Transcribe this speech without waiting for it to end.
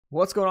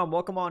What's going on?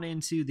 Welcome on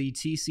into the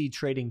TC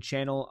Trading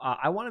channel.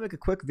 I want to make a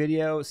quick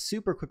video,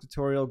 super quick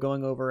tutorial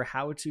going over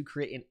how to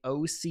create an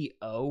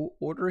OCO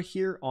order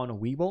here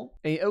on Webull.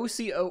 A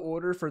OCO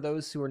order, for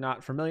those who are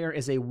not familiar,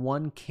 is a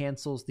one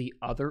cancels the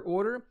other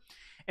order.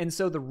 And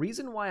so the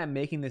reason why I'm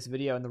making this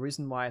video and the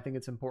reason why I think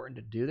it's important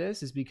to do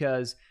this is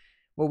because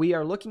what we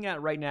are looking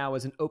at right now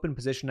is an open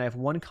position. I have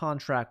one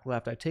contract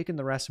left. I've taken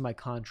the rest of my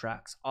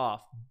contracts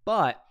off,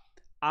 but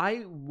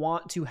I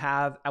want to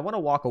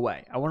walk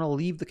away. I want to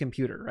leave the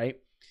computer, right?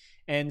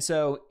 And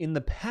so in the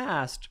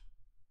past,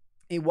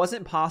 it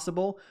wasn't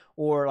possible,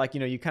 or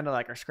you kind of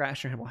are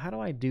scratching your head. Well, how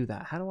do I do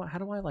that? How do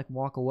I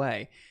walk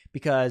away?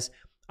 Because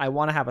I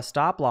want to have a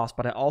stop loss,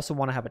 but I also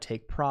want to have a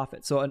take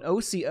profit. So an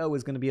OCO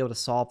is going to be able to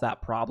solve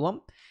that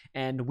problem.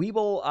 And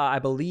Webull, I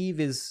believe,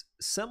 is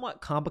somewhat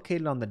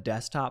complicated on the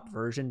desktop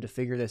version to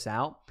figure this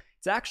out.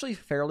 It's actually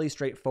fairly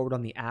straightforward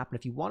on the app. And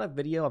if you want a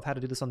video of how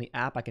to do this on the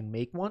app, I can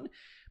make one.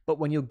 But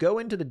when you go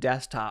into the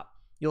desktop,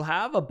 you'll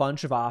have a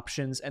bunch of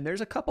options, and there's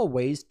a couple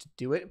ways to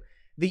do it.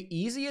 The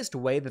easiest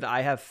way that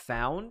I have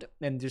found,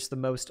 and just the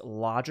most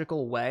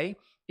logical way,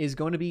 is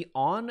going to be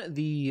on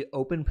the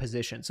open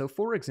position. So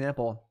for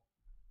example,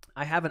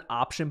 I have an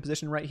option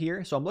position right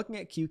here. So I'm looking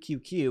at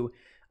QQQ.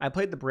 I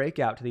played the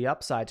breakout to the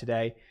upside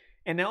today,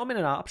 and now I'm in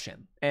an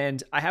option.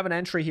 And I have an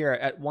entry here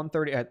at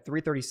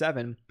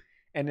 337,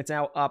 and it's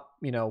now up,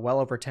 well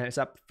over 10. It's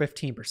up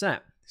 15%.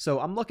 So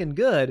I'm looking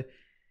good.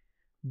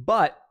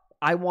 But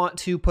I want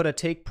to put a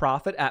take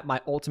profit at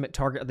my ultimate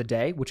target of the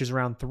day, which is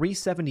around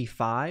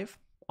 375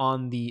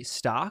 on the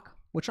stock,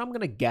 which I'm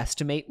going to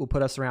guesstimate will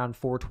put us around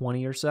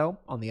 420 or so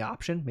on the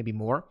option, maybe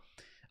more.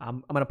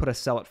 I'm going to put a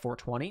sell at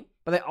 420,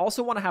 but I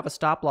also want to have a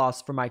stop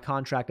loss for my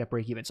contract at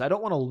break even. So I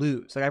don't want to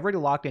lose. I've already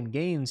locked in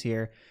gains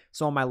here.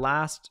 So on my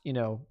last,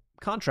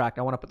 contract,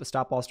 I want to put the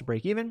stop loss to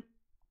break even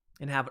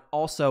and have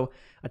also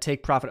a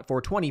take profit at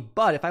 420.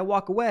 But if I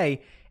walk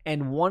away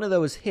and one of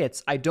those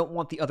hits, I don't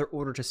want the other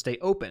order to stay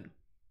open.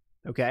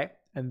 Okay.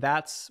 And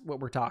that's what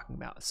we're talking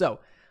about. So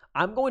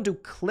I'm going to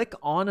click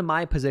on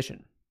my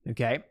position.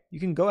 Okay. You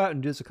can go out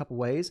and do this a couple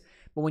ways,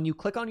 but when you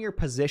click on your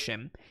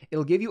position,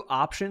 it'll give you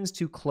options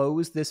to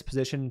close this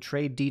position,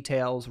 trade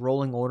details,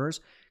 rolling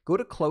orders. Go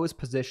to close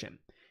position.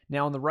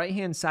 Now on the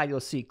right-hand side, you'll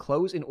see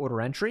close in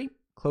order entry,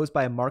 close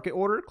by a market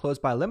order, close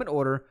by a limit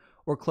order,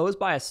 or close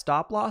by a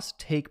stop loss,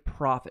 take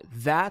profit.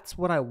 That's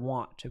what I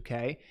want.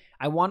 Okay.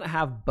 I want to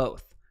have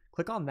both.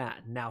 Click on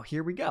that. Now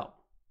here we go.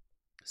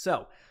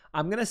 So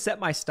I'm going to set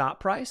my stop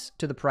price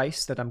to the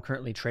price that I'm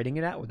currently trading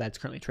it at, or that's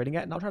currently trading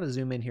at. And I'll try to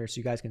zoom in here so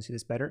you guys can see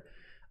this better.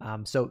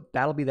 So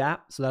that'll be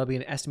that. So that'll be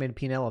an estimated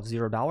P&L of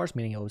 $0,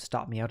 meaning it will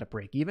stop me out at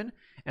break even.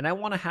 And I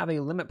want to have a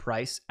limit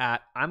price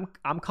at, I'm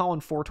calling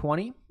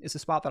 420 is the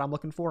spot that I'm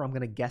looking for. I'm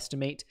going to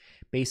guesstimate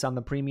based on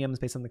the premiums,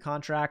 based on the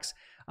contracts,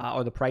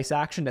 or the price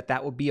action,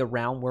 that will be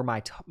around where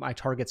my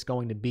target's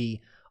going to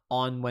be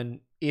on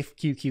if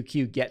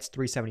QQQ gets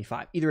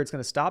 375. Either it's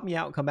going to stop me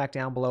out and come back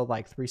down below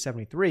like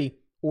 373,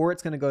 or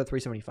it's going to go to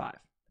 375 at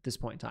this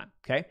point in time.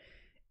 Okay.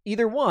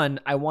 Either one,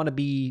 I want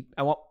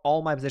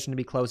all my position to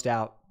be closed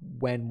out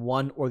when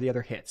one or the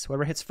other hits.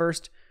 Whoever hits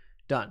first,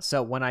 done.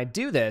 So when I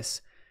do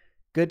this,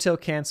 good till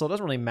cancel,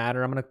 doesn't really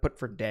matter. I'm going to put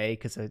for day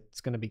because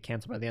it's going to be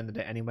canceled by the end of the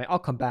day anyway. I'll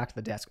come back to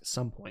the desk at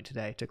some point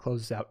today to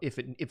close this out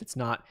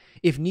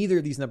if neither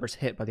of these numbers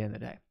hit by the end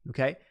of the day.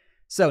 Okay.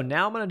 So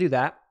now I'm going to do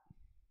that.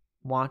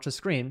 Watch the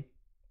screen.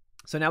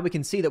 So now we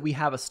can see that we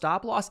have a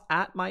stop loss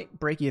at my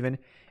break even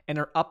and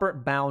our upper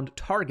bound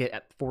target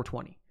at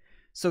 420.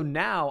 So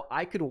now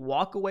I could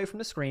walk away from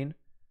the screen,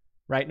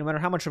 right? No matter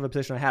how much of a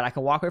position I had, I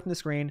can walk away from the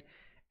screen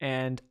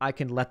and I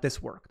can let this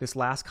work. This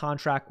last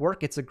contract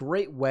work. It's a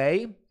great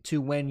way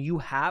to, when you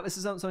have, this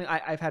is something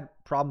I've had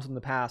problems in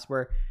the past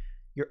where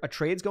a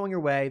trade's going your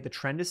way, the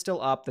trend is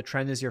still up, the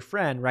trend is your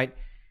friend, right?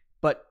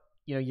 But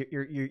you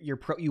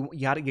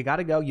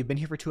gotta go. You've been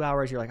here for 2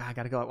 hours. You're like, I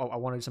gotta go. I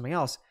want to do something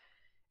else.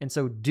 And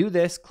so do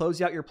this,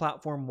 close out your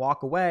platform,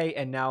 walk away,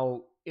 and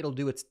now it'll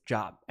do its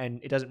job.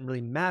 And it doesn't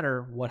really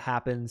matter what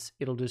happens.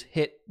 It'll just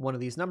hit one of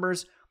these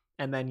numbers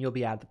and then you'll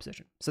be out of the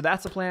position. So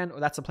that's the plan,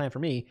 or that's the plan for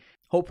me.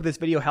 Hope this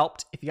video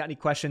helped. If you got any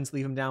questions,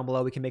 leave them down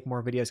below. We can make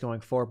more videos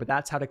going forward, but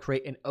that's how to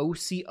create an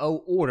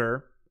OCO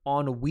order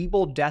on a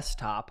Webull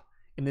desktop.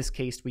 In this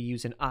case, we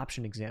use an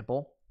option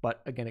example,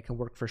 but again, it can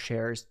work for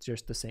shares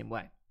just the same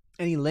way.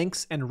 Any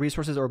links and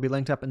resources will be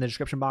linked up in the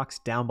description box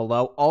down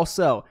below.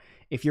 Also,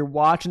 if you're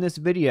watching this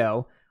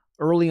video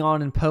early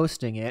on and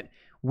posting it,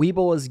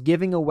 Webull is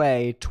giving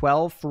away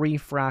 12 free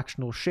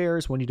fractional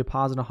shares when you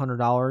deposit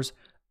 $100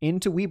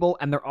 into Webull,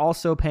 and they're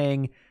also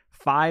paying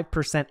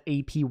 5%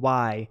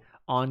 APY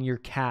on your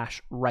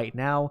cash right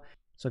now.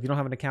 So if you don't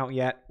have an account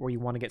yet, or you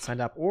want to get signed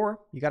up, or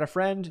you got a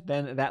friend,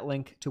 then that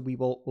link to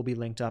Webull will be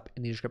linked up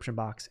in the description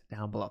box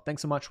down below.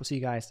 Thanks so much. We'll see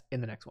you guys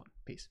in the next one.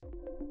 Peace.